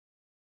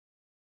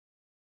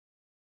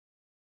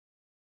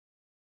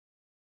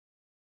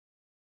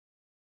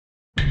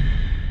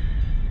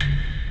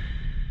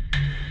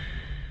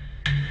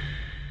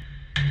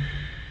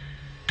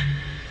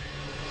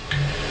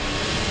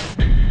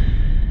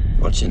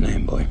What's your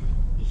name, boy?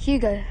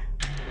 Hugo.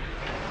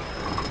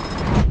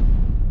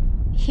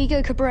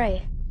 Hugo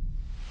Cabret.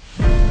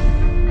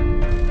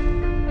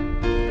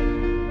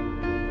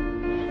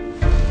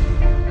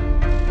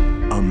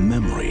 A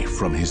memory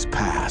from his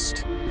past.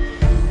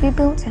 Who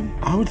built him?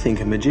 I would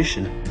think a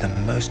magician. The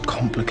most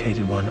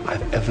complicated one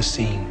I've ever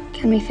seen.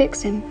 Can we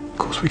fix him? Of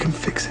course we can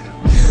fix him.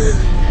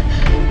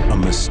 A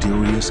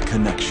mysterious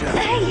connection.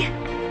 Hey!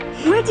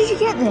 Where did you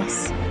get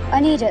this? I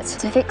need it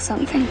to fix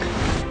something.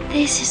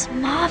 This is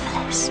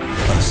marvelous.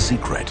 A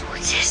secret. What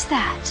is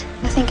that?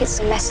 I think it's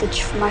a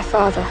message from my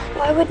father.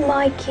 Why would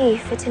my key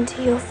fit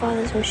into your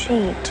father's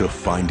machine? To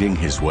finding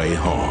his way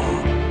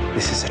home.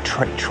 This is a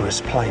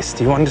treacherous place.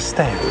 Do you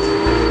understand?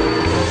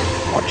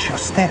 Watch your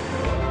step.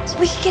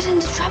 We could get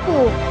into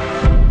trouble.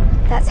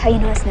 That's how you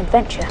know it's an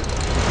adventure.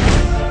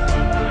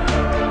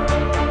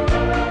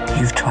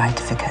 You've tried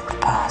to forget the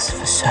past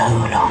for so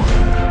long.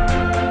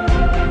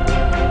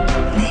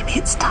 Maybe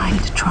it's time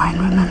to try and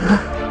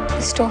remember.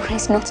 The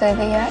story's not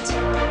over yet.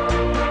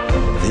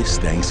 This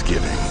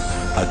Thanksgiving,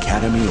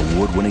 Academy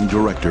Award-winning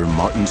director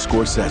Martin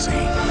Scorsese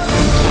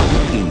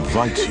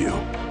invites you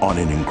on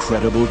an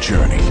incredible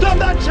journey. Stop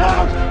that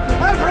child!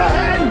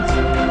 Apprehend!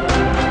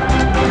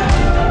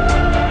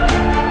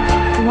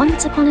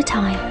 Once upon a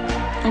time,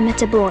 I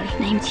met a boy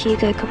named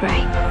Hugo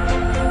Cabret.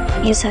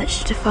 He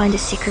searched to find a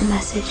secret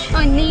message,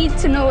 I need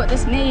to know what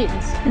this means.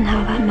 and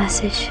how that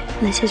message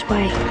lit his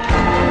way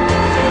Hugo!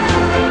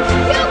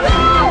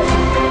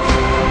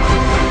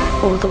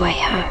 all the way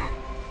home.